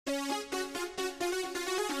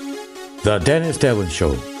The Denis Devlin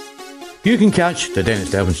Show. You can catch The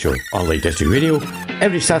Denis Devlin Show on Late District Radio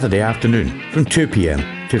every Saturday afternoon from 2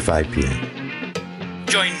 p.m. to 5 p.m.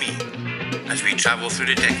 Join me as we travel through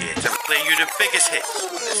the decades and play you the biggest hits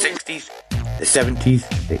from the 60s, the 70s,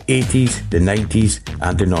 the 80s, the 90s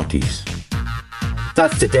and the noughties.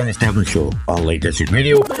 That's The Denis Devlin Show on Late District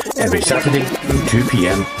Radio every Saturday from 2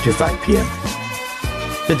 p.m. to 5 p.m.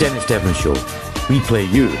 The Denis Devlin Show. We play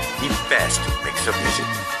you the best mix of music.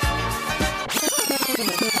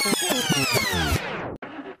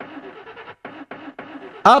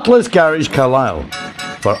 Atlas Garage Carlisle.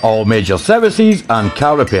 For all major services and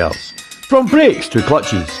car repairs. From brakes to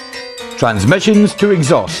clutches. Transmissions to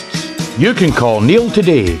exhausts. You can call Neil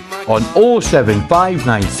today on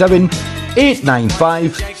 07597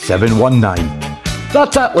 895 719.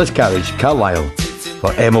 That's Atlas Garage Carlisle.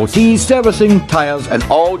 For MOT, servicing, tyres and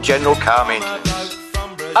all general car maintenance.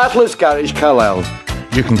 Atlas Garage Carlisle.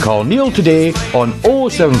 You can call Neil today on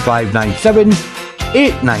 07597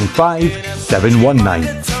 895 719.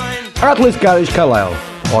 Atlas Garage Carlisle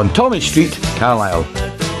on Thomas Street, Carlisle.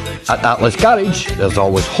 At Atlas Garage, there's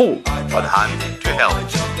always hope on hand to help.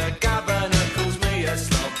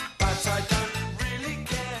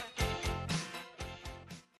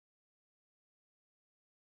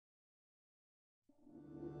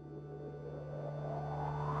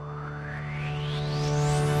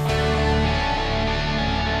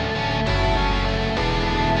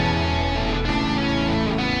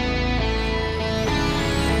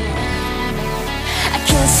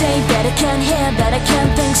 That I can't hear, that I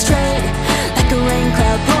can't think straight. Like a rain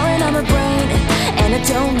cloud pouring on my brain, and I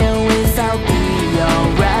don't know if I'll be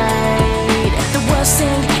alright. The worst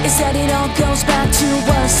thing is that it all goes back to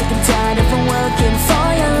us. Sick and tired of working for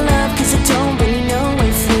your love, cause I don't really know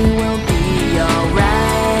if we will be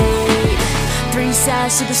alright. Three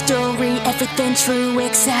sides to the story, everything true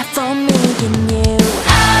except for me and you.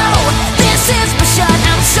 Oh, this is for sure.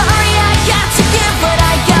 I'm sorry I got to give what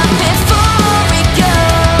I got before it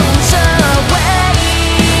goes away.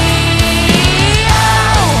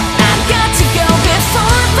 Oh, I've got to go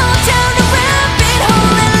before I fall down a rabbit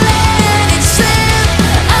hole and let it slip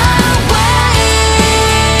away.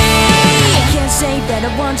 I can't say that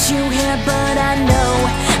I want you here, but I know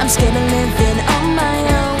I'm scared of living on my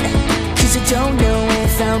own, cause I don't know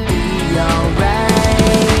if I'll be alright.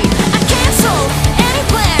 I cancel any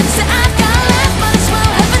plans that I've got left, but as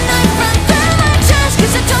well have a night run through my chest,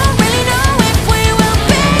 cause I don't really know if we will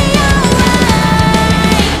be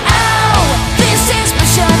alright. Oh, this is for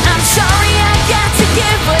sure. I'm sorry I got to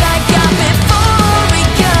give what I got before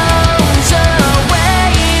it goes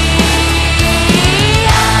away.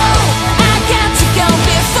 Oh, I got to go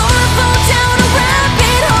before I fall down a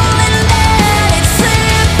rabbit hole and let it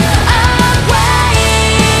slip away.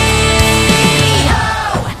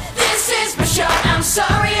 Oh, this is for sure. I'm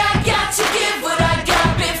sorry I got to give what I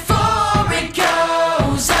got before it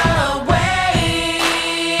goes away.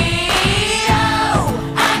 Oh,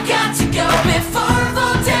 I got to go before I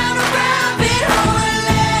fall down a rabbit hole and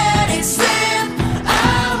let it slip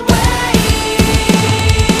away.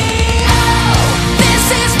 Oh, this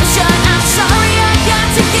is for sure. I'm sorry I got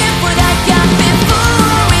to give what I got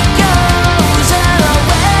before it goes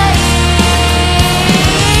away.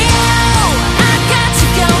 Oh, I got to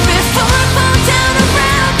go before I fall down a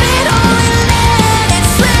rabbit hole and let it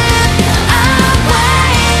slip away.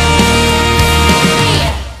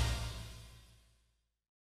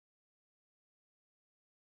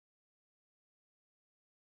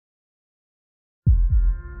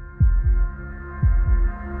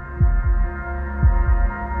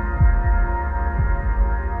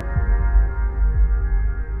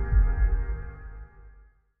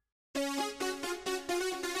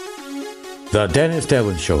 The Denis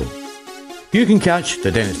Devlin Show. You can catch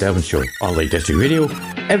The Denis Devlin Show on Late District Radio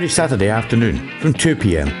every Saturday afternoon from 2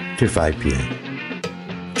 p.m. to 5 p.m.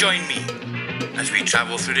 Join me as we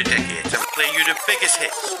travel through the decades and play you the biggest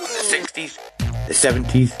hits from the 60s, the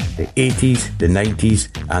 70s, the 80s, the 90s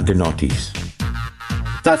and the noughties.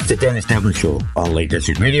 That's The Denis Devlin Show on Late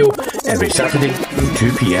District Radio every Saturday from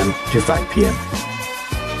 2 p.m. to 5 p.m.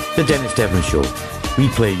 The Denis Devlin Show. We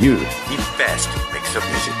play you the best mix of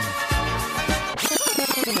music.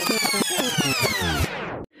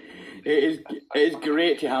 It is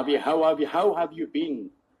great to have you. How have you been?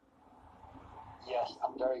 Yes,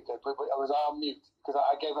 I'm very good. But I was on mute because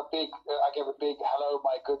I gave a big hello,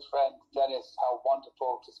 my good friend Denis. How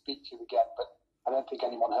wonderful to speak to you again. But I don't think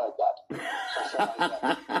anyone heard that. So say it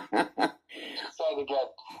again. Say it again.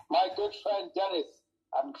 My good friend Denis.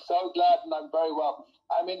 I'm so glad and I'm very well.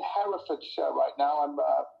 I'm in Herefordshire right now. I'm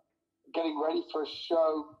getting ready for a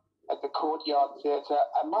show at the Courtyard Theatre.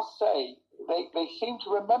 I must say, they seem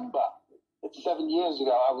to remember that 7 years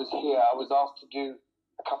ago I was here. I was asked to do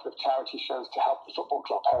a couple of charity shows to help the football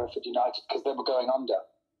club, Hereford United, because they were going under.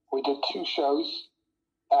 We did 2 shows,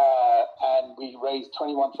 and we raised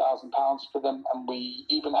 £21,000 for them, and we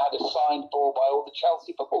even had a signed ball by all the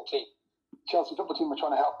Chelsea football team. Chelsea football team were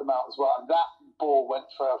trying to help them out as well, and that ball went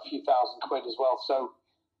for a few £1,000 as well. So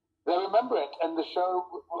they remember it, and the show,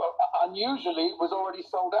 unusually, was already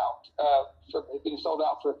sold out. It's been sold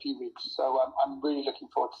out for a few weeks, so I'm really looking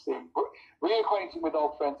forward to reacquainting with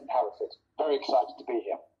old friends in Hereford. Very excited to be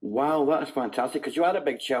here. Wow, that is fantastic, because you are a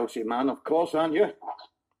big Chelsea man, of course, aren't you?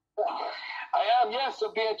 I am, yes.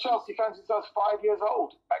 I've been a Chelsea fan since I was 5 years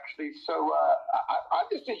old, actually. So I'm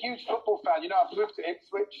just a huge football fan. You know, I've moved to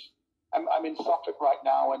Ipswich. I'm in Suffolk right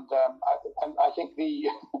now, and I think the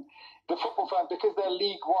football fans, because they're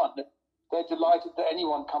League One, they're delighted that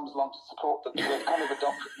anyone comes along to support them. So they've kind of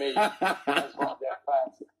adopted me as one of their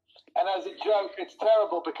fans. And as a joke, it's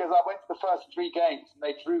terrible because I went to the first 3 games and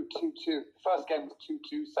they drew 2-2. The first game was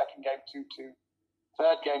 2-2, second game 2-2,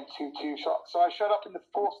 third game 2-2. So I showed up in the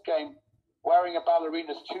 4th game wearing a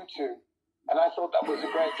ballerina's tutu, and I thought that was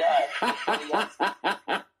a great gag.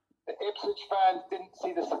 The Ipswich fans didn't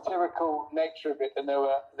see the satirical nature of it, and they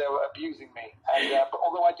were abusing me. And but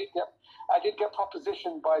although I did get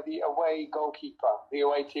propositioned by the away team goalkeeper,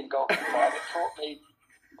 and it taught me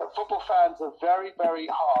that football fans are very, very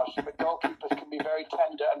harsh, but goalkeepers can be very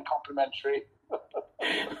tender and complimentary.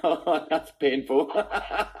 Oh, that's painful.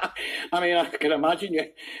 I mean, I can imagine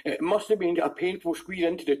it must have been a painful squeeze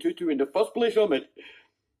into the tutu in the first place, Omid.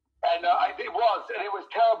 And it was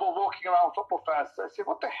terrible walking around football fans. So I said,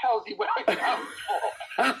 what the hell is he wearing that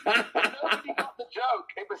for? Nobody got the joke.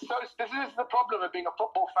 It was so. This is the problem of being a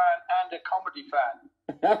football fan and a comedy fan.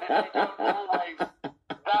 They don't always.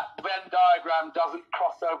 That Venn diagram doesn't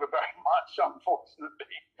cross over very much,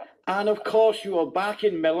 unfortunately. And of course, you are back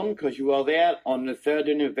in Millom because you are there on the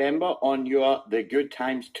 3rd of November on your The Good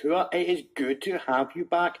Times tour. It is good to have you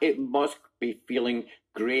back. It must be feeling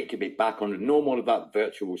great to be back on. No more of that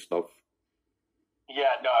virtual stuff.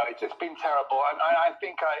 Yeah, no, it's been terrible. I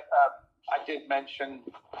think I did mention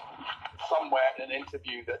somewhere in an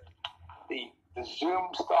interview that the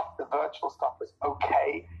Zoom stuff, the virtual stuff was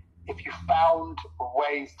okay if you found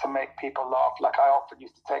ways to make people laugh. Like I often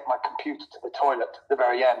used to take my computer to the toilet at the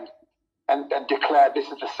very end and declare this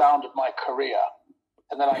is the sound of my career,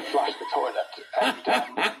 and then I flushed the toilet, and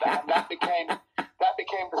that became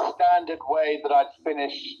the standard way that I'd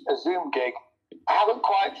finish a Zoom gig. I haven't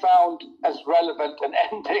quite found as relevant an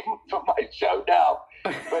ending for my show now,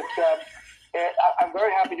 but I'm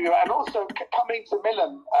very happy to be back. And also coming to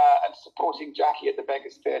Millom and supporting Jackie at the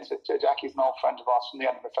Beggars Theatre. Jackie's an old friend of ours from the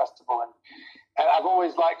Edinburgh Festival, and I've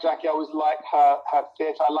always liked Jackie. I always liked her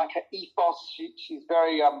theatre. I like her ethos. She's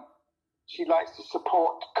very she likes to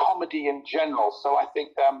support comedy in general. So I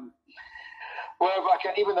think wherever I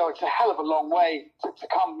can, even though it's a hell of a long way to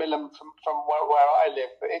come Millom from where I live,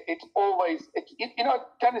 it's always, you know,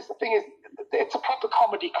 Dennis, the thing is, it's a proper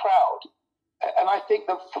comedy crowd. And I think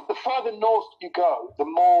the further north you go, the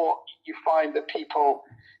more you find that people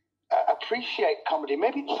appreciate comedy.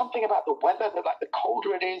 Maybe it's something about the weather, that like the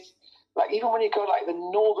colder it is. Like even when you go like the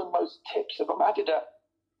northernmost tips of them, was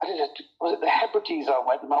it the Hebrides I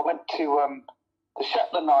went to the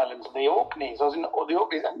Shetland Islands, the Orkneys. I was in the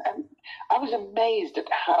Orkneys, and I was amazed at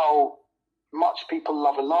how much people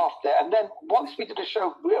love a laugh there. And then once we did a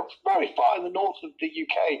show very far in the north of the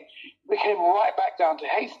UK, we came right back down to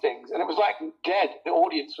Hastings, and it was like dead. The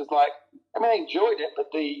audience was like, I mean, they enjoyed it,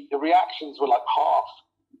 but the reactions were like half.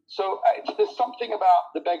 So there's something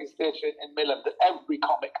about the Beggars Theatre in Millom that every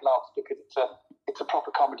comic loves, because it's a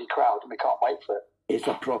proper comedy crowd, and we can't wait for it. It's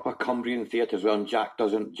a proper Cumbrian theatre as well, and Jack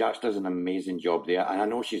does an amazing job there. And I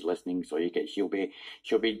know she's listening, so she'll be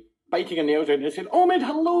biting her nails out and saying, "Omid,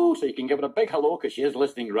 hello!" So you can give her a big hello, because she is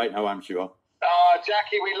listening right now, I'm sure.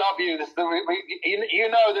 Jackie, we love you. You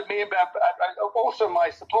know that me and also my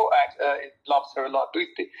support act loves her a lot.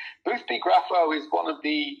 Boothby Graffo is one of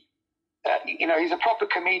the, he's a proper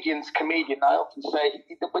comedian's comedian. I often say,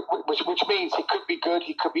 which means he could be good,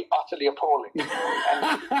 he could be utterly appalling. And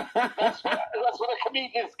that's what a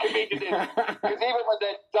comedian's comedian is. Because even when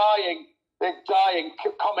they're dying,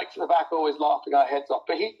 comics at the back are always laughing our heads off.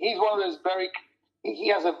 But he's one of those he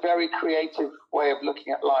has a very creative way of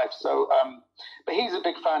looking at life. So, but he's a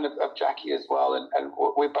big fan of Jackie as well, and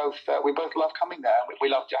we both love coming there. We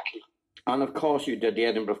love Jackie. And of course, you did the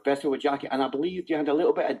Edinburgh Festival with Jackie, and I believe you had a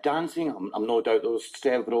little bit of dancing. I'm no doubt there was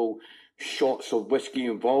several shots of whiskey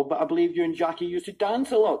involved, but I believe you and Jackie used to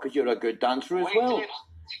dance a lot because you're a good dancer as well.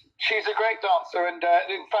 She's a great dancer, and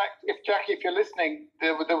in fact, Jackie, if you're listening,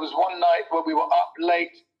 there was one night where we were up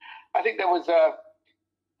late. I think there was a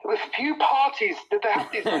few parties. They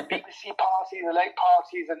have these BBC parties, the late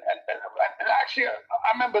parties, and actually,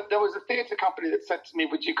 I remember there was a theatre company that said to me,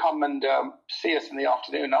 "Would you come and see us in the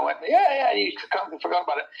afternoon?" And I went, "Yeah, you should come." I forgot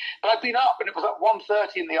about it, but I'd been up, and it was like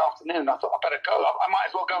 1:30 in the afternoon. I thought I better go. I might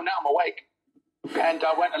as well go now. I'm awake. And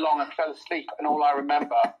I went along and fell asleep, and all I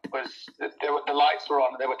remember was that the lights were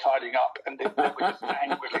on and they were tidying up, and they were just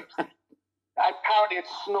angrily. I apparently had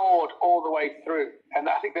snored all the way through, and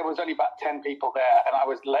I think there was only about 10 people there, and I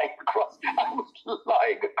was lying across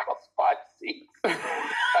 5 seats.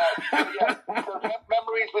 So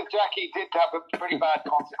memories with Jackie did have pretty bad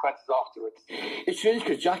consequences afterwards. It's strange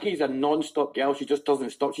because Jackie's a non-stop girl. She just doesn't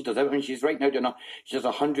stop. She does everything. She's right now she does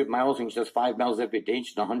 100 miles, and she does 5 miles every day.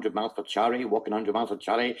 She does 100 miles for charity, walking 100 miles for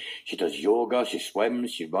charity. She does yoga, she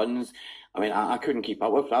swims, she runs. I mean, I couldn't keep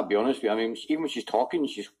up with her, I'll be honest with you. I mean, even when she's talking,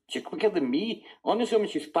 she's quicker than me. Honestly, I mean,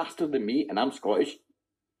 she's faster than me, and I'm Scottish.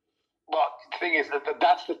 Well, the thing is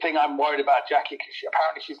that's the thing I'm worried about Jackie, because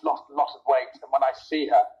apparently she's lost a lot of weight, and when I see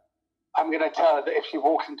her, I'm going to tell her that if she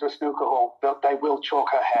walks into a snooker hall, they will chalk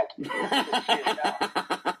her head.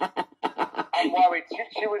 I'm worried.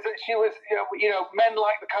 She was, men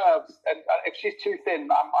like the curves, and if she's too thin,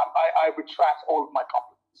 I retract all of my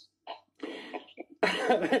compliments.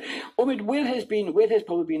 Omid, where has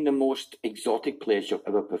probably been the most exotic place you've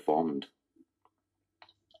ever performed?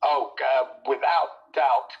 Oh, without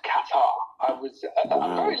doubt, Qatar. I'm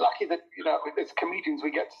very lucky that, as comedians,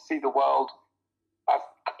 we get to see the world. I've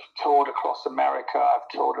toured across America. I've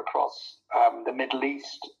toured across the Middle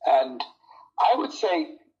East. And I would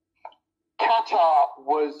say Qatar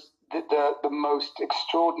was the most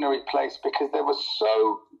extraordinary place, because there was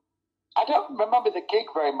I don't remember the gig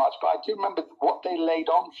very much, but I do remember what they laid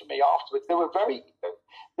on for me afterwards.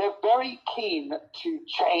 They're very keen to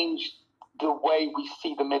change the way we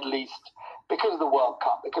see the Middle East because of the World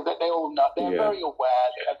Cup, because they all know, they're very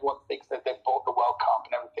aware that everyone thinks that they've bought the World Cup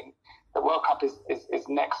and everything. The World Cup is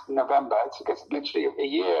next November. It's literally a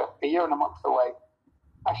year and a month away.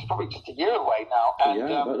 Actually, probably just a year away now. And,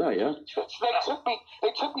 about that, yeah. So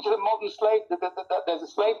they took me to the modern slave. There's a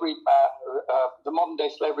slavery, the modern day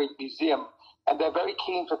slavery museum, and they're very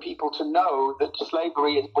keen for people to know that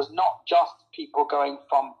slavery was not just people going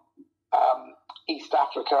from East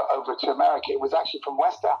Africa over to America. It was actually from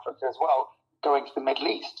West Africa as well, going to the Middle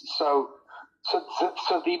East. So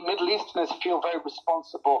the Middle Easterners feel very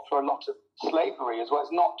responsible for a lot of slavery as well.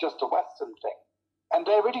 It's not just a Western thing. And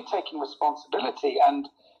they're really taking responsibility, and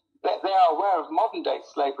they are aware of modern day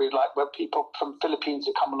slavery, like where people from Philippines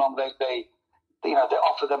who come along, they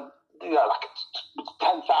offer them, like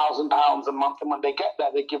 £10,000 a month, and when they get there,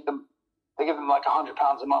 they give them like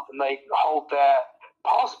 £100 a month, and they hold their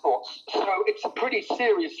passports. So it's a pretty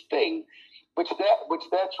serious thing, which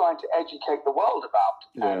they're trying to educate the world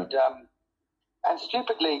about. Yeah. And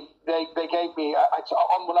stupidly, they gave me,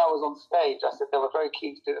 when I was on stage, I said they were very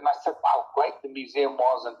keen to do it, and I said how great the museum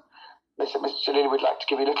was, and they said, Mr. Djalili, we'd like to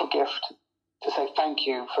give you a little gift to say thank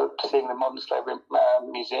you for seeing the Modern Slavery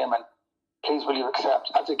Museum, and please will you accept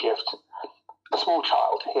as a gift a small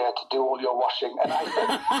child here to do all your washing. And I said,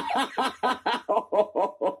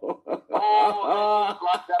 they didn't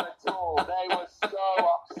like that at all. They were so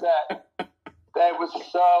upset. They were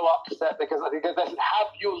so upset because they said,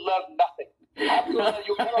 have you learned nothing? You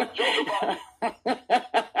cannot joke about it.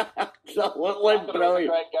 Absolutely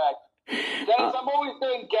brilliant. Great gag. Dennis, I'm always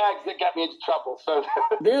doing gags that get me into trouble. So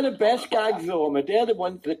they're the best gags, though. They're the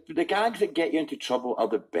ones. The gags that get you into trouble are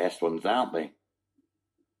the best ones, aren't they?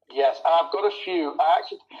 Yes, and I've got a few. I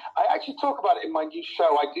actually talk about it in my new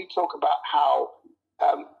show. I do talk about how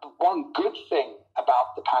one good thing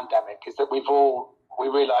about the pandemic is that we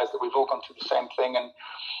realize that we've all gone through the same thing. And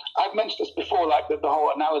I've mentioned this before, like the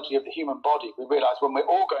whole analogy of the human body. We realize when we're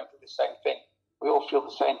all going through the same thing, we all feel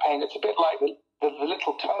the same pain. It's a bit like the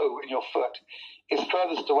little toe in your foot is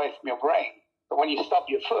furthest away from your brain. But when you stub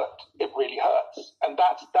your foot, it really hurts. And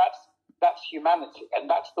that's humanity. And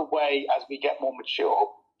that's the way, as we get more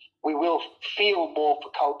mature, we will feel more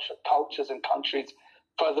for cultures and countries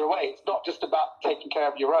further away. It's not just about taking care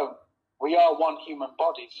of your own. We are one human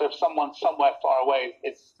body. So if someone somewhere far away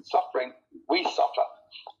is suffering, we suffer.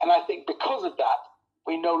 And I think because of that,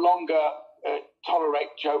 we no longer tolerate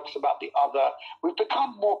jokes about the other. We've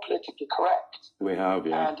become more politically correct. We have,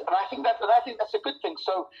 yeah. And I think that's a good thing.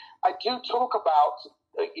 So I do talk about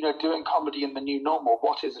doing comedy in the new normal.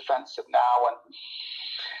 What is offensive now?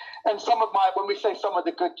 And when we say some of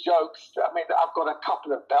the good jokes, I mean, I've got a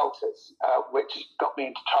couple of belters, which got me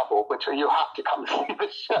into trouble, which you have to come see the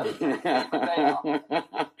show.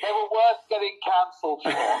 They were worth getting cancelled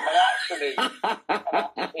for.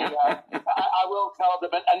 I will tell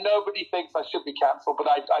them, and nobody thinks I should be cancelled, but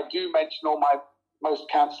I do mention all my most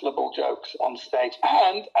cancelable jokes on stage.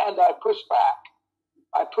 And I push back.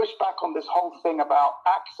 I push back on this whole thing about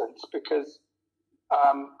accents because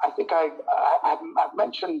I think I've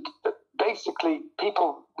mentioned that basically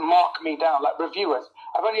people mark me down, like reviewers.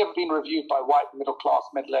 I've only ever been reviewed by white, middle-class,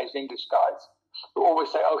 middle-aged English guys who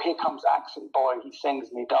always say, "Oh, here comes accent boy. He sings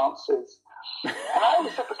and he dances." And I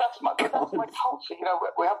always said, but that's my culture. You know,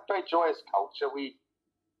 we have a very joyous culture.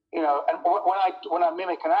 And when I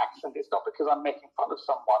mimic an accent, it's not because I'm making fun of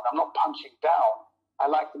someone. I'm not punching down. I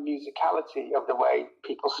like the musicality of the way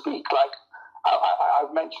people speak. Like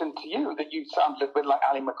I've mentioned to you that you sound a little bit like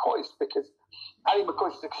Ali McCoist, because Ali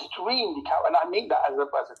McCoist is extremely and I mean that as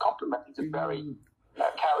a compliment. He's a very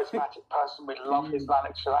charismatic person. We love his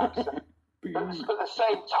Lanarkshire accent. But at the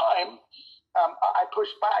same time, I push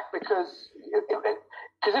back because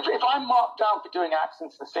if I'm marked down for doing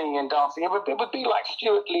accents and singing and dancing, it would be like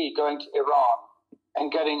Stuart Lee going to Iran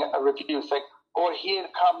and getting a review saying, "Or here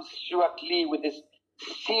comes Stuart Lee with this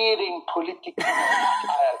searing political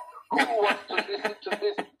satire. Who wants to listen to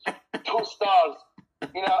this? 2 stars."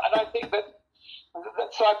 You know, and I think that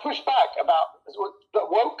so I push back about that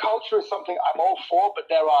woke culture is something I'm all for, but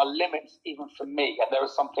there are limits even for me, and there are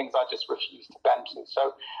some things I just refuse to bend to.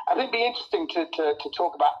 So I think it'd be interesting to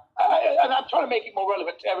talk about, and I'm trying to make it more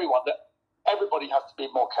relevant to everyone, that everybody has to be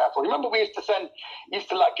more careful. Remember, we used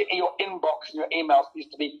to like in your inbox and your emails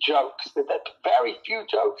used to be jokes. There are very few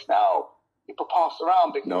jokes now people pass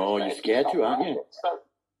around because you're scared to, aren't you? So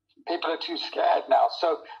people are too scared now.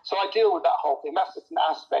 So I deal with that whole thing. That's just an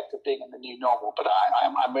aspect of being in the new normal. But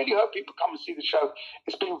I really hope people come and see the show.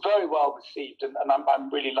 It's been very well received, and I'm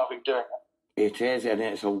really loving doing it. It is, and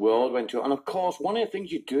it's a whirlwind too. And of course, one of the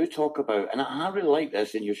things you do talk about, and I really like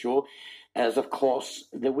this in your show, is of course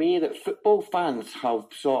the way that football fans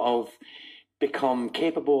have sort of become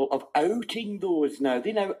capable of outing those now.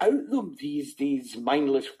 They now out them, these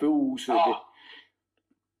mindless fools who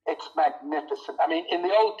It's magnificent. I mean, in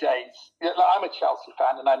the old days, I'm a Chelsea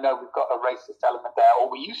fan, and I know we've got a racist element there, or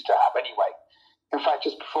we used to have anyway. In fact,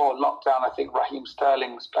 just before lockdown, I think Raheem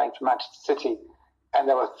Sterling was playing for Manchester City, and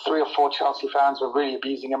there were 3 or 4 Chelsea fans who were really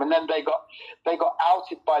abusing him. And then they got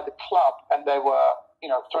outed by the club, and they were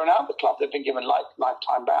thrown out of the club. They've been given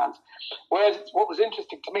lifetime bans. Whereas what was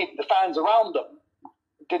interesting to me, the fans around them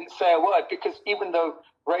didn't say a word, because even though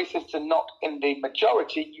racists are not in the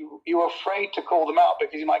majority, you're afraid to call them out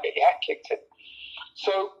because you might get your head kicked in.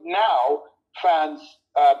 So now fans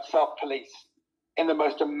self-police in the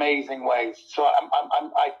most amazing ways. So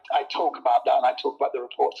I talk about that, and I talk about the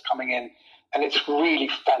reports coming in, and it's really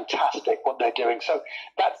fantastic what they're doing. So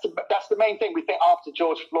that's the main thing. We think after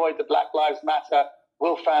George Floyd, the Black Lives Matter,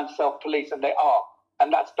 will fans self-police? And they are.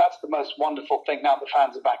 And that's the most wonderful thing now the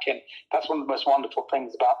fans are back in. That's one of the most wonderful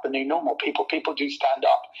things about the new normal. People do stand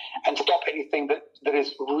up and stop anything that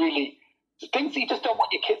is really things that you just don't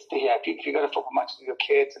want your kids to hear. If you go to football matches with your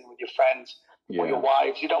kids and with your friends or your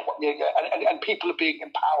wives, you don't want and people are being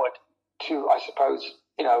empowered to, I suppose,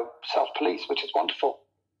 self-police, which is wonderful.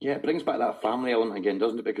 Yeah, it brings back that family element again,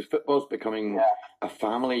 doesn't it? Because football's becoming a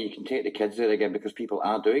family. You can take the kids there again because people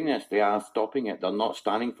are doing this. They are stopping it. They're not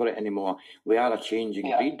standing for it anymore. We are a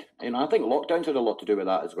changing breed. I think lockdowns had a lot to do with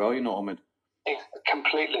that as well, Omid.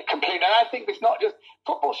 Completely. And I think it's not just,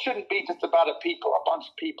 football shouldn't be just about a bunch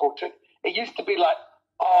of people. It used to be like,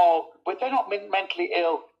 but they're not mentally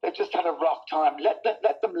ill. They've just had a rough time. Let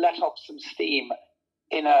them let off some steam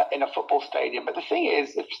in a football stadium. But the thing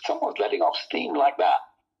is, if someone's letting off steam like that,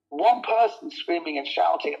 one person screaming and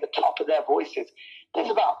shouting at the top of their voices, there's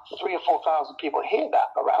about 3,000 or 4,000 people hear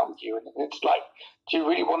that around you, and it's like, do you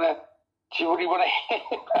really want to hear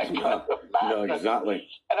that kind of madness? No, exactly.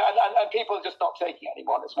 And people are just not taking it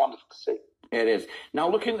anymore. It's wonderful to see. It is. Now,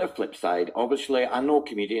 looking at the flip side, obviously, I know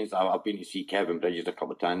comedians. I've been to see Kevin Bridges a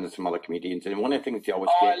couple of times and some other comedians, and one of the things they always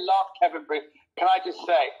I love Kevin Bridges. Can I just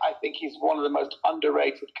say, I think he's one of the most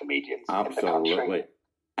underrated comedians in the country. Absolutely.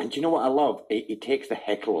 And do you know what I love? He takes the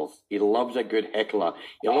hecklers. He loves a good heckler.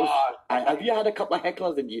 Have you had a couple of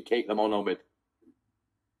hecklers, and do you take them on, Omid?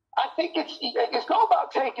 I think it's not about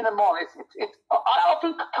taking them on. I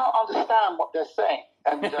often can't understand what they're saying.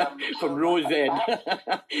 And from Rose End. I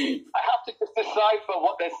have to just decipher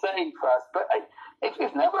what they're saying first. But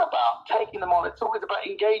it's never about taking them on. It's always about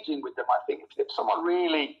engaging with them, I think. If someone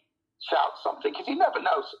really shouts something, because you never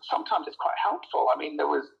know. Sometimes it's quite helpful. I mean, there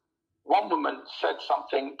was one woman said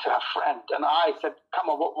something to her friend, and I said, "Come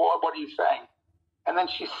on, what are you saying?" And then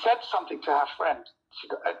she said something to her friend,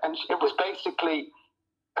 it was basically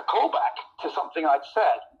a callback to something I'd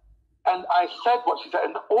said. And I said what she said,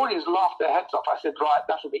 and the audience laughed their heads off. I said, "Right,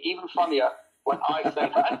 that'll be even funnier when I say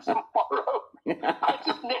that tomorrow." I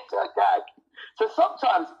just nicked her gag. So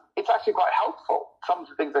sometimes it's actually quite helpful, some of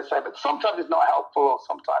the things they say, but sometimes it's not helpful, or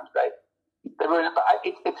sometimes they really, but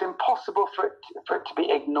it's impossible for it to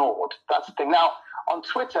be ignored. That's the thing. Now, on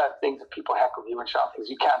Twitter, things that people heckle you and shout things,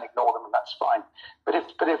 you can ignore them, and that's fine. But if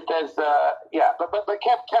there's but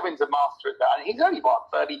Kevin's a master at that, and he's only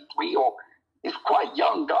 33, or he's quite a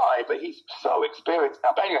young guy, but he's so experienced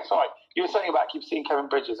now. But anyway, sorry, you were saying about keep seeing Kevin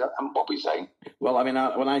Bridges, and what were you saying? Well, I mean,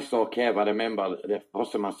 when I saw Kev, I remember the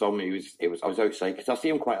first time I saw him, I was outside, because I see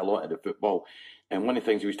him quite a lot at the football. And one of the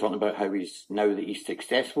things he was talking about, how now that he's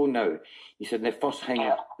successful now, he said the first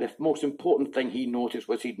thing, the most important thing he noticed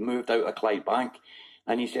was he'd moved out of Clydebank.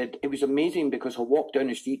 And he said, it was amazing because I walked down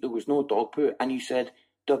the street, there was no dog poo. And he said,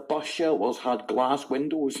 the bus shelters had glass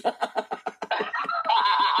windows.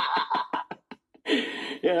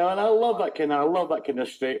 You know, and I love that kind of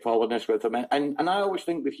straightforwardness with him. And I always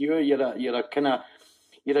think with you,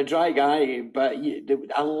 you're a dry guy, but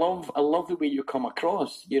I love the way you come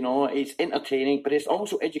across. You know, it's entertaining, but it's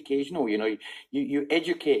also educational. You know, you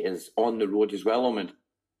educate us on the road as well, Omid.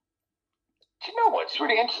 Do you know what? It's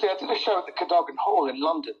really interesting. I did a show at the Cadogan Hall in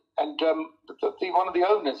London, and one of the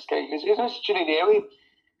owners came. He said, "Mr. Djalili,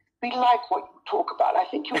 we like what you talk about. I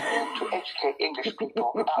think you need to educate English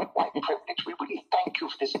people about white privilege. We really thank you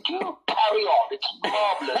for this. Do carry on. It's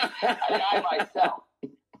marvellous." And I myself,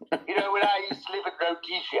 you know, when I used to live in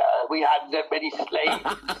Rhodesia, we had many slaves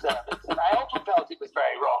and servants, and I often felt it was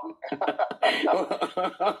very wrong.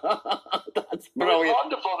 That's brilliant. It's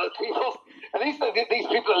wonderful that these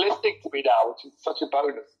people are listening to me now, which is such a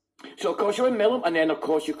bonus. So, of course, you're in Millom, and then, of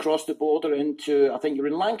course, you cross the border into, I think you're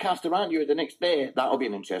in Lancaster, aren't you, the next day? That'll be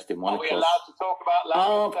an interesting one. Are we allowed to talk about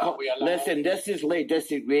Lancaster? Listen, this is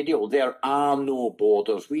radio. There are no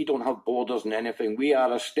borders. We don't have borders in anything. We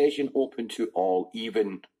are a station open to all,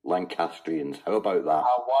 even Lancastrians. How about that?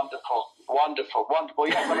 Oh, wonderful.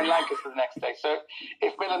 Yes, I'm in Lancaster the next day. So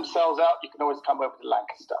if Millom sells out, you can always come over to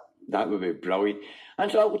Lancaster. That would be brilliant.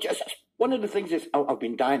 And so one of the things is I've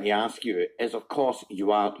been dying to ask you is, of course,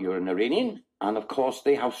 you're an Iranian, and of course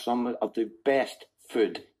they have some of the best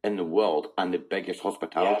food in the world and the biggest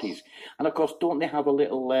hospitalities. Yes. And of course, don't they have a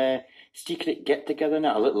little secret get-together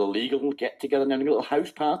now, a little illegal get-together now, a little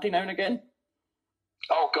house party now and again?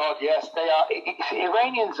 Oh, God, yes. They are.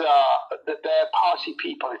 Iranians are, they're party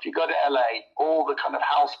people. If you go to LA, all the kind of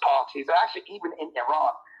house parties, actually even in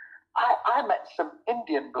Iran. I met some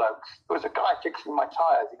Indian blokes. There was a guy fixing my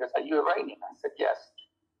tyres. He goes, "Are you Iranian?" I said, "Yes."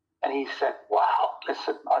 And he said, "Wow,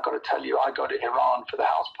 listen, I got to tell you, I go to Iran for the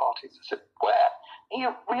house parties." I said, "Where?" He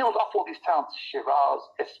reeled off all these towns: Shiraz,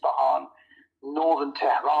 Isfahan, northern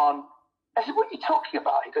Tehran. I said, "What are you talking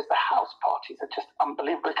about?" He goes, "The house parties are just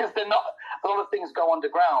unbelievable, because they're not, a lot of things go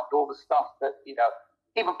underground, all the stuff that, you know,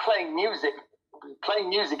 even playing music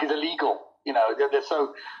is illegal. You know,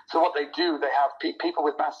 so what they do, they have people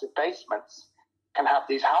with massive basements can have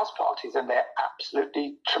these house parties, and they're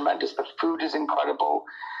absolutely tremendous. The food is incredible.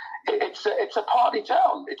 It's a party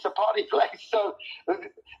town. It's a party place. So, and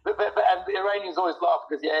the Iranians always laugh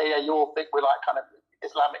because, you all think we're like kind of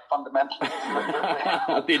Islamic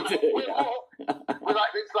fundamentalists. They do, yeah. We're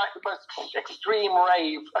like, it's like the most extreme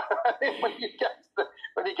rave when you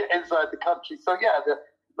get inside the country. So yeah,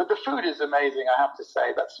 but the food is amazing, I have to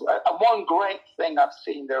say. That's and one great thing I've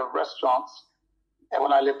seen. There are restaurants, and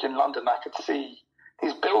when I lived in London, I could see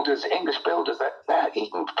these builders, English builders, they're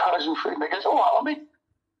eating Persian food. And they go, "Oh, Omid."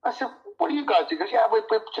 I said, "What do you guys do?" He goes, "Yeah, we're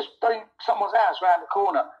just going someone's house round the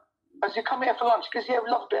corner." I said, "You come here for lunch?" Because we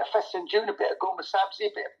love a bit of fessenjun, a bit of gourmet sabzi,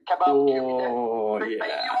 a bit of kebab. They knew all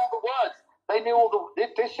the words. They knew all the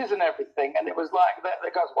dishes and everything. And it was like, they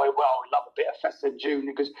goes, "Well, we love a bit of fessenjun."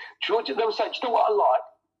 Because Georgia, they were saying, "Do you know what I like?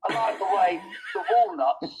 I like the way the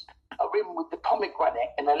walnuts are in with the pomegranate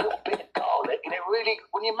and a little bit of garlic. And it really,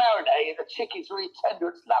 when you marinate it, the chicken's really tender.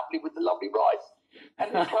 It's lovely with the lovely rice." And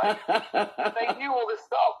it's like, they knew all this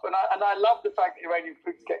stuff. And I love the fact that Iranian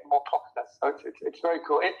food is getting more popular. So it's very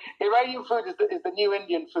cool. Iranian food is the new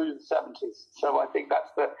Indian food of the 70s. So I think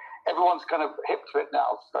everyone's kind of hip to it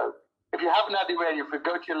now. So if you haven't had Iranian food,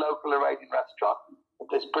 go to your local Iranian restaurant.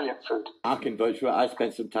 There's brilliant food. I can vouch for it. I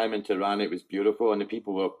spent some time in Tehran. It was beautiful, and the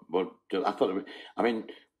people were I thought it was, I mean,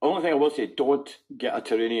 the only thing I will say, don't get a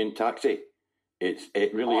Tehran taxi.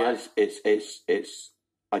 It really is. It's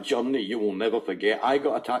a journey you will never forget. I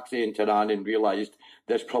got a taxi in Tehran and realised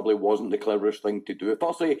this probably wasn't the cleverest thing to do.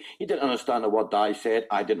 Firstly, he didn't understand a word I said.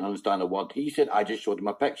 I didn't understand a word he said. I just showed him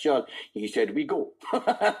a picture. He said, we go.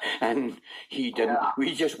 And he didn't. Yeah.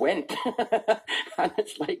 We just went. And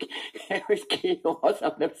it's like, it was chaos.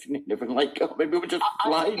 I've never seen anything like it. I mean, we were just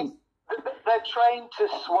flying. They're trained to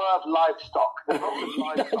swerve livestock. There's lots of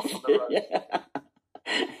livestock on the road. Yeah.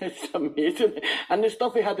 It's amazing. And the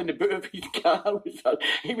stuff he had in the boot of his car was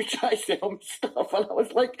he was trying to sell me stuff, and I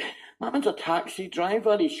was like, my man's a taxi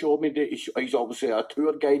driver. He showed me he's obviously a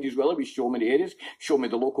tour guide as well. He showed me the areas, showed me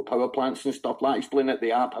the local power plants and stuff like that, explaining that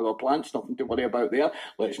they are power plants, nothing to worry about there.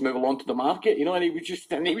 Let's move along to the market, you know, and he was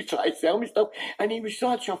trying to sell me stuff, and he was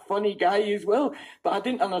such a funny guy as well. But I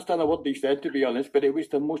didn't understand a word he said, to be honest, but it was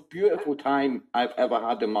the most beautiful time I've ever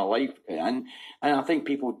had in my life. And I think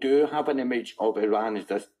people do have an image of Iran as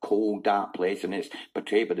this cold, dark place, and it's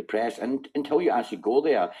portrayed by the press. And until you actually go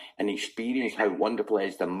there and experience how wonderful it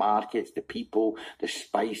is, the markets, the people, the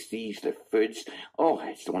spices, the foods. Oh,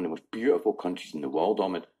 it's one of the most beautiful countries in the world,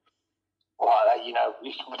 Omid. Well, you know,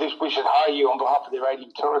 we should hire you on behalf of the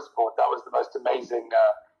Iranian Tourist Board. That was the most amazing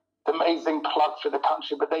plug for the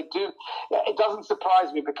country. But they do, it doesn't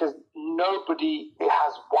surprise me because nobody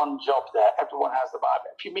has one job there. Everyone has the vibe.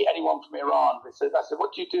 If you meet anyone from Iran, I said,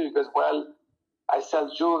 what do you do? He goes, well, I sell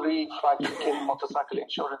jewelry, fried chicken, motorcycle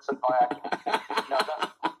insurance, and Viagra.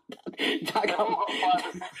 They've all got 5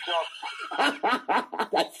 or 6 jobs.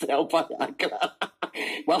 That's sell Viagra.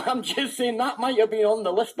 Well, I'm just saying that might have been on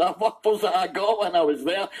the list of offers that I got when I was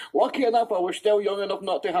there. Lucky enough, I was still young enough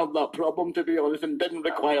not to have that problem, to be honest, and didn't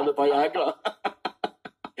require the Viagra.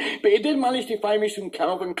 But he did manage to find me some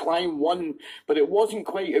Calvin Klein 1, but it wasn't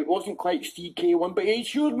quite CK1. But he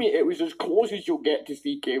assured me it was as close as you'll get to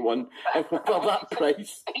CK1 for that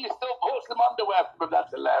price. You still bought some underwear from him.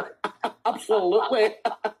 That's hilarious. Absolutely.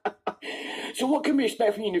 So what can we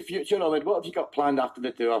expect from you in the future, Omid? What have you got planned after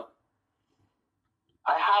the tour?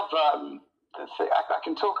 I have. I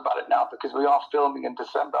can talk about it now because we are filming in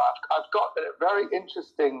December. I've got a very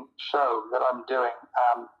interesting show that I'm doing.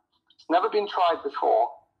 It's never been tried before.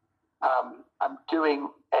 I'm doing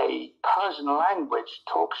a Persian language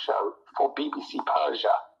talk show for BBC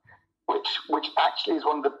Persia, which actually is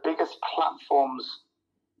one of the biggest platforms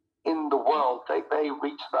in the world. They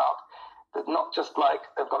reach about, not just like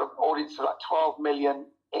they've got an audience of like 12 million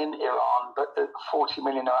in Iran, but 40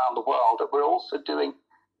 million around the world. But we're also doing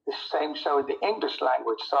the same show in the English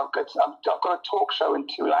language. So I've got a talk show in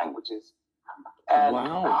 2 languages. And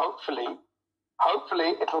wow.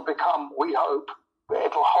 hopefully it'll become, we hope,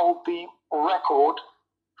 it'll hold the record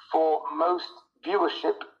for most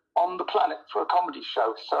viewership on the planet for a comedy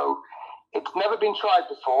show. So it's never been tried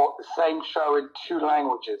before, the same show in 2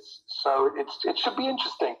 languages. So it should be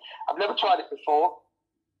interesting. I've never tried it before.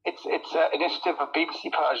 It's an initiative of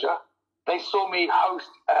BBC Persia. They saw me host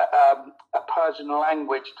a Persian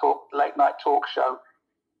language late night talk show.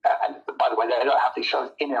 And by the way, they don't have these shows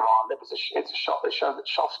in Iran. It's a show that's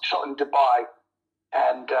shot in Dubai.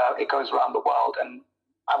 And it goes around the world, and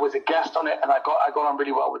I was a guest on it, and I got on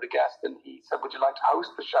really well with the guest, and he said, would you like to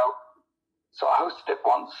host the show? So I hosted it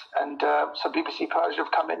once, and so BBC Persia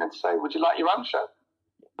have come in and say, would you like your own show?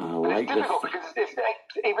 But it's difficult because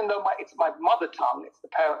even though it's my mother tongue, it's the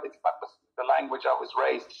language I was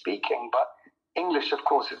raised speaking, but English, of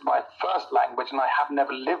course, is my first language, and I have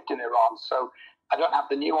never lived in Iran, so I don't have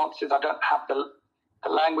the nuances, I don't have the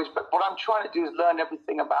language, but what I'm trying to do is learn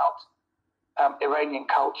everything about Iranian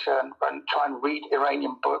culture and try and read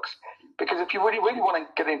Iranian books, because if you really want to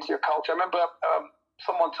get into your culture, I remember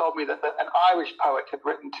someone told me that an Irish poet had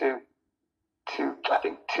written to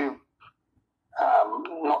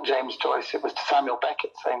not James Joyce, it was to Samuel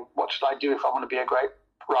Beckett, saying, what should I do if I want to be a great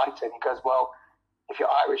writer? And he goes, well, if you're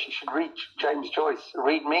Irish, you should read James Joyce,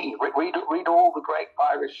 read me, read all the great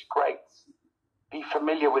Irish greats, be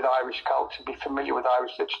familiar with Irish culture, be familiar with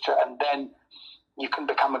Irish literature, and then you can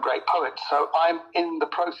become a great poet. So I'm in the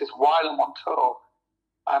process, while I'm on tour,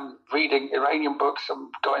 I'm reading Iranian books, I'm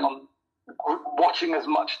going on, watching as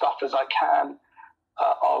much stuff as I can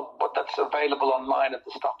of what that's available online of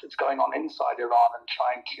the stuff that's going on inside Iran, and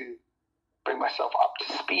trying to bring myself up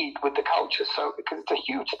to speed with the culture. So, because it's a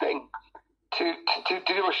huge thing to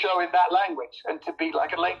do a show in that language and to be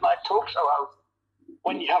like a late night talk show host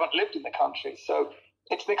when you haven't lived in the country. So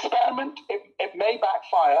it's an experiment. It may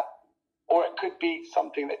backfire, or it could be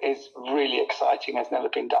something that is really exciting, has never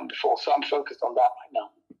been done before. So I'm focused on that right now.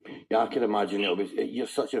 Yeah, I can imagine you're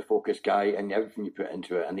such a focused guy, and everything you put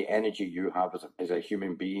into it, and the energy you have as a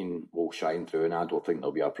human being will shine through. And I don't think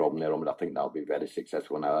there'll be a problem there. I think that'll be very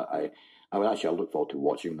successful. And I look forward to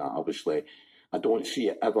watching that. Obviously, I don't see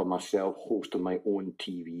it ever myself hosting my own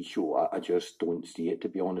TV show. I just don't see it, to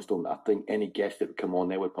be honest. I think any guest that would come on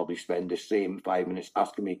there would probably spend the same 5 minutes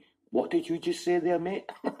asking me, what did you just say there, mate?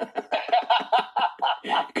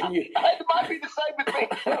 Can you... It might be the same with me,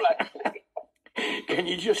 actually. Can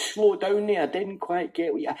you just slow down there? I didn't quite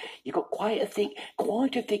get what you got quite a thick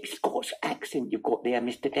Scots accent you've got there,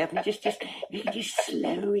 Mr. Devlin. You can just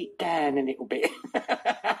slow it down a little bit. Slow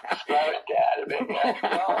it down a bit,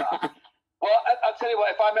 yeah. Well, I'll tell you what,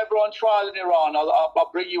 if I'm ever on trial in Iran, I'll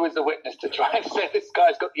bring you as a witness to try and say this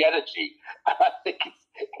guy's got the energy. And I think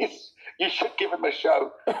you should give him a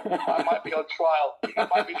show. I might be on trial. That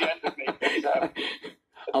might be the end of me. So.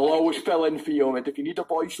 I'll always fill in for you, Omid. If you need a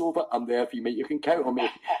voiceover, I'm there for you, mate. You can count on me.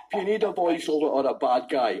 If you need a voiceover or a bad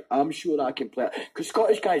guy, I'm sure I can play it. Because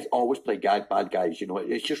Scottish guys always play bad guys, you know.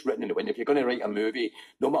 It's just written in the wind. If you're going to write a movie,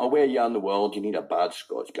 no matter where you are in the world, you need a bad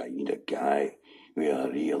Scottish guy. You need a guy with a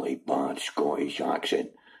really bad Scottish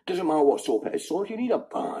accent. Doesn't matter what soap it is. So if you need a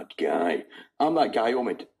bad guy, I'm that guy,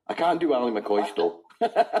 Omid. I can't do Ali McCoy still.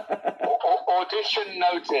 Audition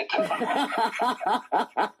noted.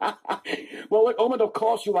 Well, look, Omid, of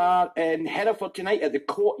course you are in Hereford tonight at the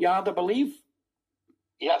Courtyard, I believe.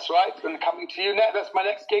 Yeah, that's right. And coming to you next. That's my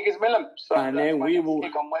next gig is Millom. So and then we will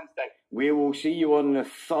gig on Wednesday. We will see you on the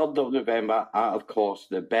 3rd of November at, of course,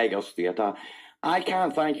 the Beggars Theatre. I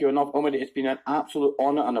can't thank you enough, Omid. It's been an absolute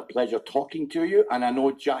honour and a pleasure talking to you. And I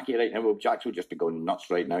know Jackie right now, well, Jackie will just be going nuts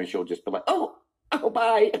right now. She'll just be like, oh,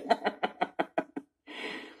 bye.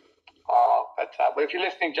 Oh, but if you're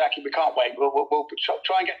listening, Jackie, we can't wait. We'll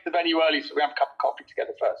try and get to the venue early so we have a cup of coffee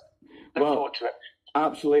together first. Look forward to it.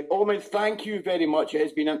 Absolutely. Omid, thank you very much. It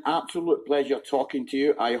has been an absolute pleasure talking to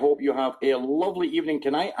you. I hope you have a lovely evening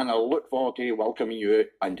tonight, and I look forward to welcoming you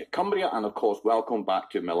into Cumbria, and of course, welcome back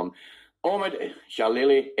to Millom. Omid,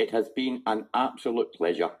 Djalili, it has been an absolute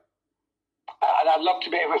pleasure. And I'd love to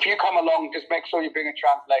be, if you come along, just make sure you bring a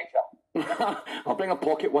translator. I'll bring a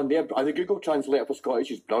pocket one there. The Google Translator for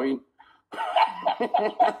Scottish is brilliant. Okay.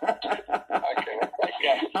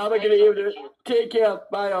 Have a good evening. Take care.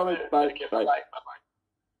 Bye, Omid. Bye. Bye. Bye.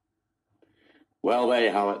 Well, there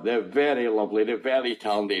you have it. The very lovely, the very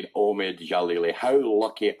talented Omid Djalili. How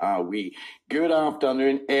lucky are we? Good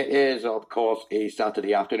afternoon. It is, of course, a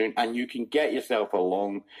Saturday afternoon, and you can get yourself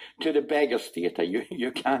along to the Beggars Theatre.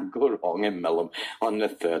 You can't go wrong in Millom on the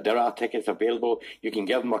 3rd. There are tickets available. You can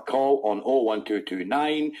give them a call on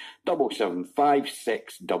 01229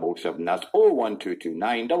 775677. That's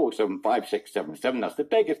 01229 775677. That's the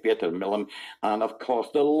Beggars Theatre in Millom. And, of course,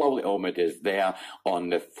 the lovely Omid is there on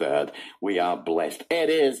the 3rd. We are blessed. It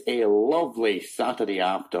is a lovely Saturday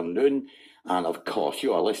afternoon. And of course,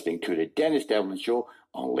 you are listening to the Denis Devlin Show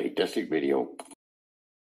on Late District Radio.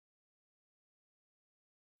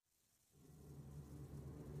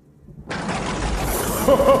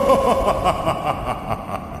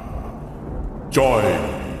 Join me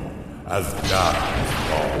as darkness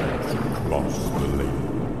falls across the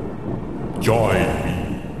lake. Join me,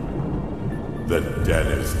 the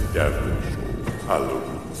Denis Devlin Show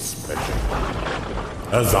Halloween special,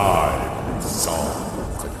 as I bring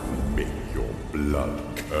songs that will make your blood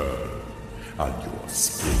curl and your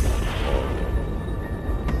skin crawl.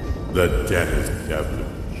 The Denis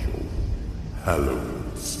Devlin Show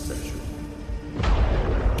Halloween special.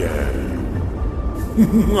 Dare you?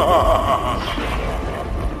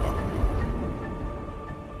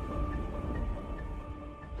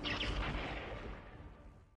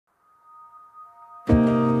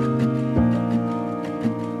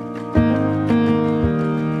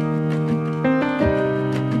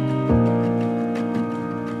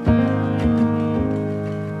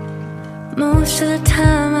 Most of the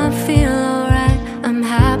time I feel alright. I'm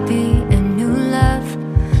happy in new love.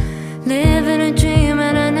 Living a dream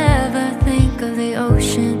and I never think of the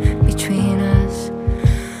ocean between us.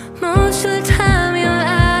 Most of the time you're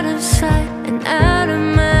out of sight and out of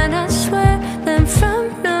mind, I swear. Then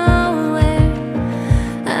from nowhere,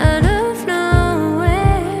 out of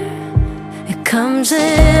nowhere, it comes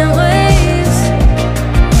in waves,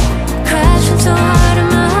 crashing so hard in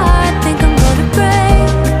my heart, think I'm gonna break.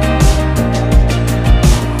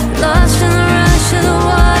 Lost in the rush of the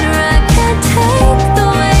water, I can't take the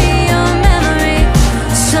way your memory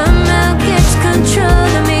somehow gets control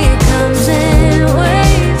of me. It comes in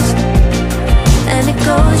waves, and it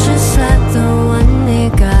goes just like the one they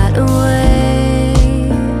got away.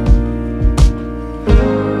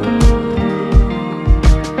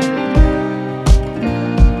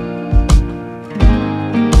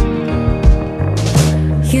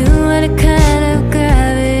 You are the kind of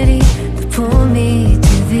gravity that pulled me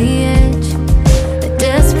to the edge. A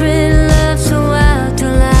desperate love so wild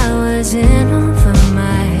till I was in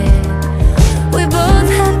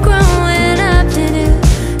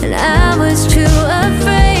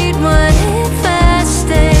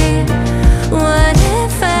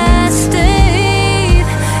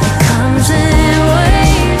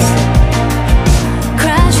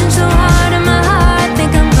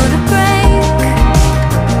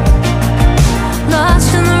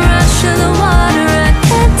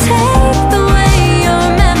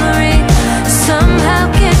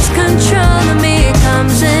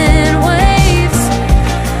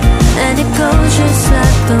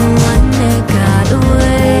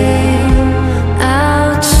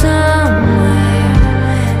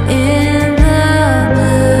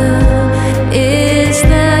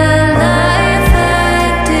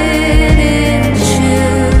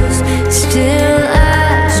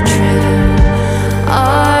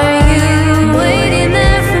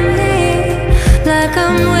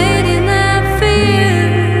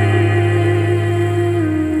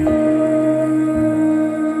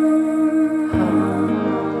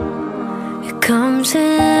comes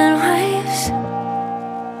in waves,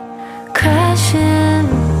 crashing.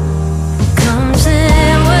 Comes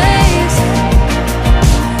in waves,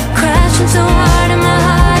 crashing so hard in my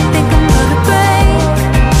heart, think I'm gonna break.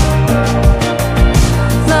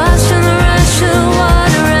 Lost in the rush of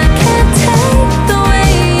water, I can't take the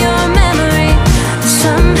way your memory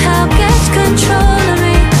somehow gets control of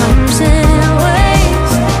me. Comes in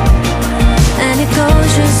waves, and it goes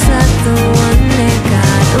just like the one that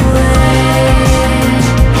got away.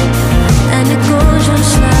 And it goes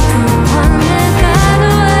just like the one that got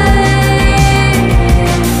away.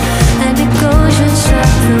 And it goes just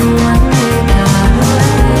like the one that got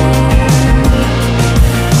away.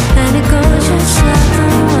 And it goes just like the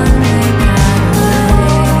one that got away.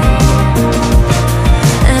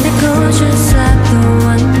 And it goes just like the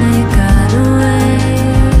one that got away.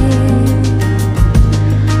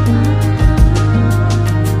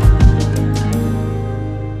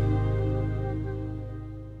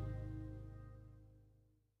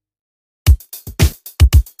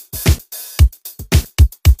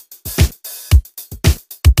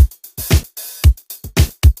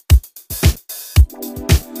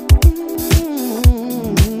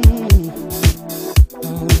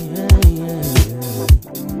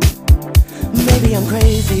 Maybe I'm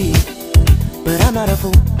crazy, but I'm not a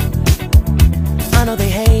fool. I know they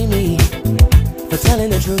hate me for telling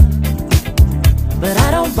the truth, but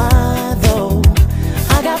I don't mind though.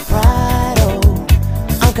 I got pride, oh,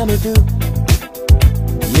 I'm coming through.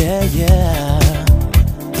 Yeah, yeah.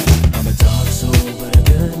 I'm a dark soul, but a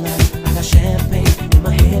good man. I got champagne in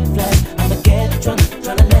my head flat. I'ma get drunk,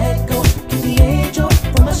 tryna let go. Give the angel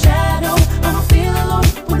from my shadow. I don't feel alone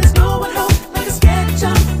when there's no one home. Like a sketch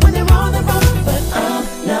out when they're on the road. But I'm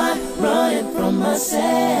not running from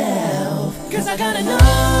myself, 'cause I got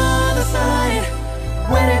another side.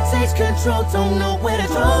 When it takes control, don't know where to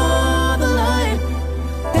draw the line.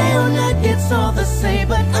 Damn, that it's all the same,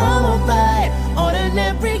 but I'm alright.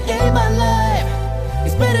 Ordinary in my life.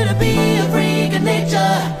 It's better to be a freak of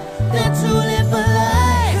nature than to live a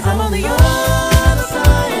lie. 'Cause I'm on the other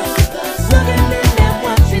side, looking in and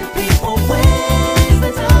watching people waste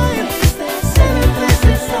their time. Sitting place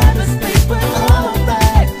inside the space, but I'm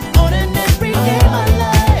alright. Ordinary in my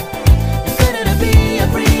life. It's better to be a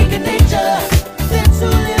freak of nature than to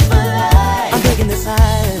live a lie. I'm breaking the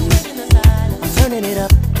silence, I'm turning it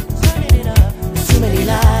up. There's too many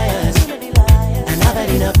liars, and I've had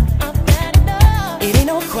enough. It ain't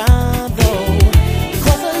no crime though,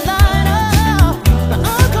 cross the line, oh, but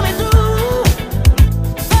I'm coming through.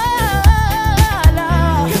 Oh, no.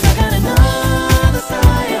 'Cause I got another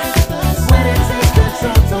side. When it takes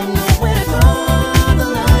control, don't know where to draw the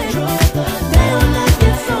line. Damn, like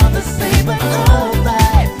it's all the same, but I'm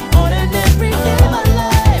alright. Ordinary in my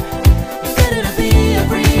life. It's better to be a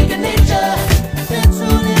freak of nature than to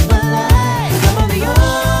live a lie. 'Cause I'm on the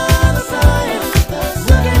other side,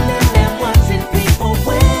 looking in and watching people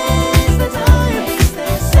waste their time.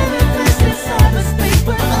 Sitting place inside the space,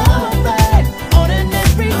 but I'm alright.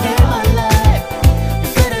 Ordinary in my life.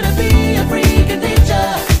 It's better to be a freak of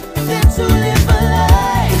nature than to live a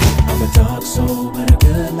lie. I'm a dark soul, but a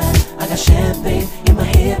good man. I got champagne in my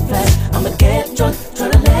head flash. I'ma get drunk,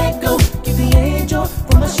 tryna let go. Give the angel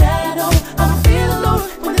from my shadow. I don't feel alone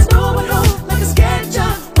when there's no one home. Like a sketch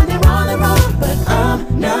out when they're on their own. But I'm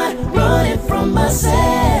not running from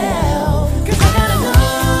myself, 'cause I got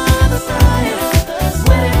another side.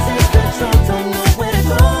 When it takes control, don't know where to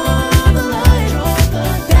draw the line.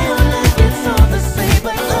 Damn, like it's all the same,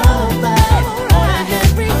 but I'm alright.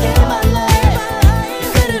 Ordinary in my life.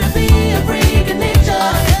 It's better to be a freak of nature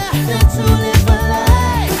than to live a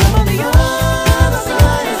lie. I'm on the other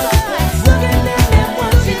side, looking in and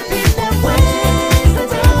watching people waste their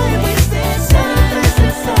time. Sitting place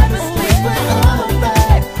inside the space, but I'm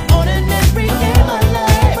alright. Ordinary in my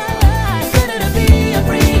life. It's better to be a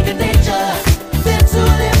freak of nature than to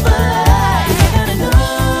live a lie. I got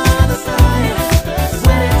another side.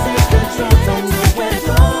 When it takes control, don't know where to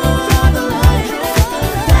draw the line.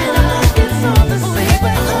 Damn, like it's all the same,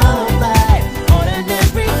 but I'm alright.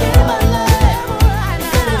 Ordinary in my life. It's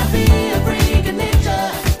better to be a freak of nature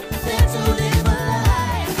than to live a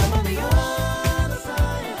lie. I'm on the other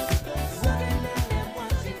side, looking in and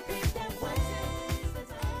watching people waste their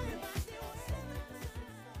time.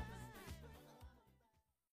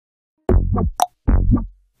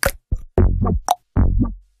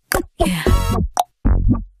 Yeah.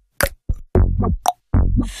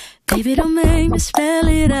 Baby, don't make me spell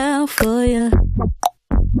it out for you.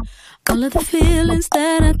 All of the feelings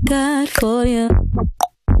that I got for you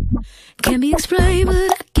can't be explained, but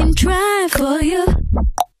I can try for you.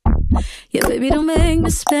 Yeah, baby, don't make me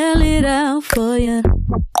spell it out for you.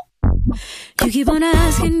 You keep on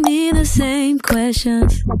asking me the same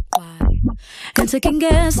questions. Why? And second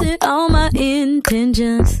guessing all my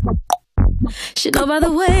intentions. Should know by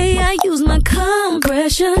the way I use my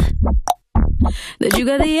compression that you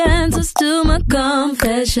got the answers to my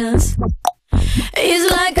confessions.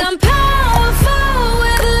 It's like I'm powerful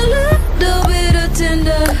with a little bit of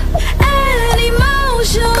tender and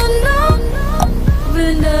emotional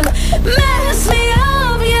vendor. Mess me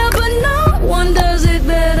up, yeah, but no one does it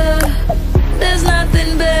better. There's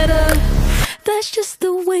nothing better. That's just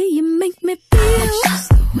the way you make me feel.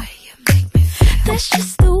 That's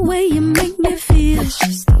just the way you make me feel. So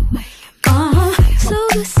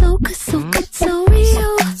good, so good, so good, so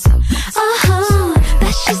real. That's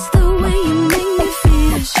just the way you make me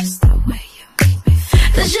feel.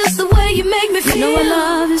 That's just the way you make me feel. You know I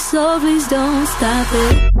love you, so please don't stop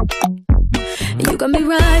it. You got me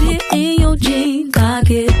right here in your jean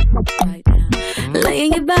pocket right now,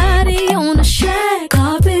 laying your body on the shag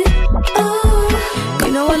carpet. Oh,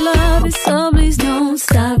 you know I love it, so please don't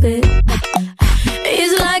stop it.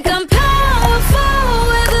 It's like I'm powerful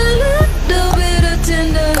with a little bit of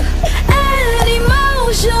tender and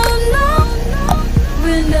emotional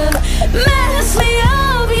render. Mess me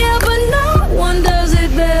up, yeah, but no one does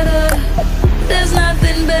it better. There's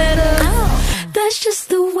nothing better. That's just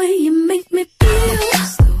the way you make me feel.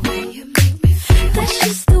 That's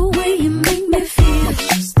just the way you make me feel.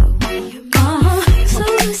 So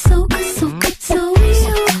good, so good, so good, so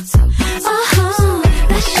real.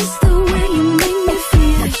 That's just the way you make me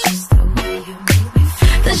feel.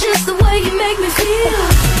 That's just the way you make me feel.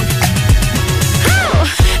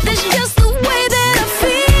 That's just the way that I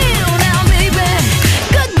feel now, baby.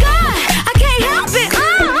 Good God, I can't help it.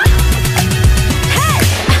 Hey,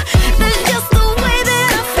 that's just the way that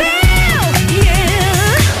I feel.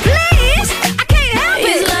 Yeah, please, I can't help it.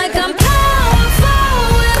 It's like I'm powerful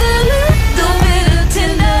with a little bit of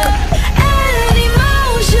tender and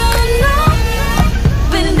emotional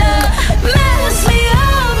bender. Mess me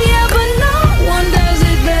up, yeah, but no one does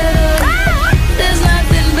it better. There's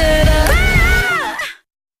nothing better.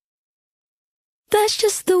 That's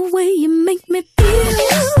just the way you make me feel.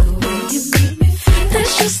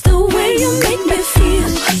 That's just the way you make me feel.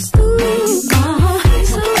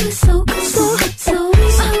 So good, so good, so good, so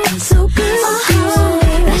good, so good.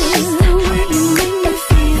 That's just the way you make me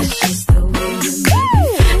feel.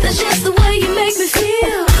 That's just the way you make me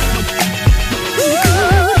feel.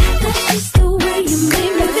 That's just the way you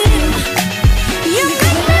make me feel. You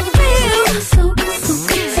make me feel so good, so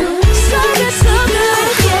good, so good, so good,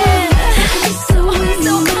 yeah. So good.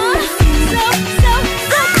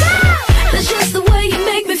 That's just the way you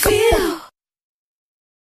make me feel.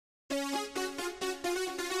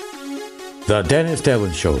 The Denis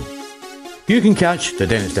Devlin Show. You can catch The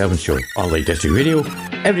Denis Devlin Show on Lake District Radio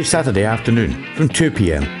every Saturday afternoon from 2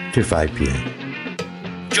 p.m. to 5 p.m.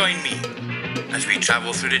 Join me as we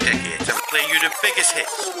travel through the decades and play you the biggest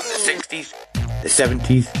hits from the 60s, the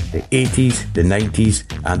 70s, the 80s, the 90s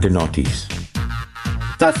and the noughties.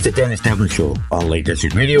 That's The Denis Devlin Show on Lake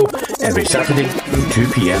District Radio every Saturday from 2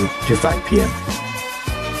 p.m. to 5 p.m.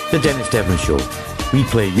 The Denis Devlin Show. We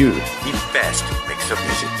play you the best mix of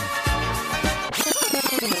music.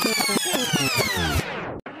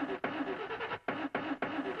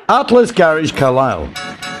 Atlas Garage Carlisle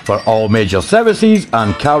for all major services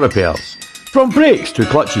and car repairs, from brakes to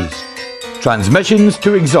clutches, transmissions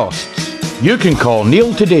to exhausts. You can call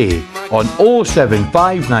Neil today on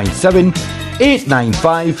 07597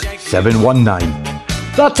 895 719.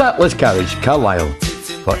 That's Atlas Garage Carlisle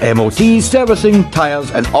for MOTs, servicing,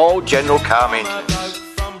 tyres and all general car maintenance.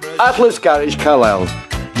 Atlas Garage Carlisle.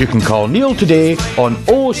 You can call Neil today on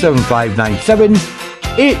 07597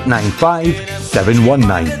 895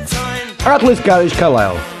 719. Atlas Garage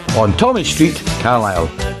Carlisle on Thomas Street, Carlisle.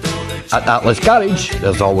 At Atlas Garage,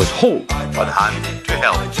 there's always hope on hand to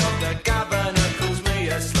help.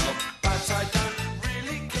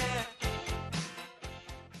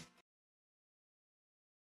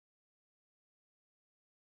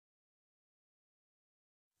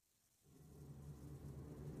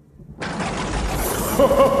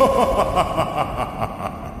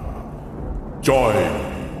 Join me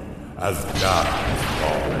as Denis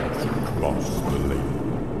falls across the lake.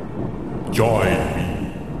 Join me,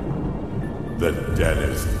 the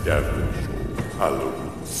Denis Devlin Show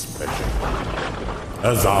Halloween special,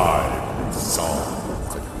 as I bring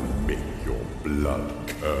songs that will make your blood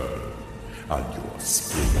curl and your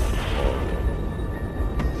skin crawl.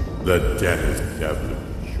 The Denis Devlin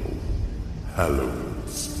Show Halloween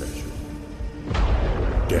special.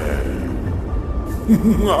 Dare you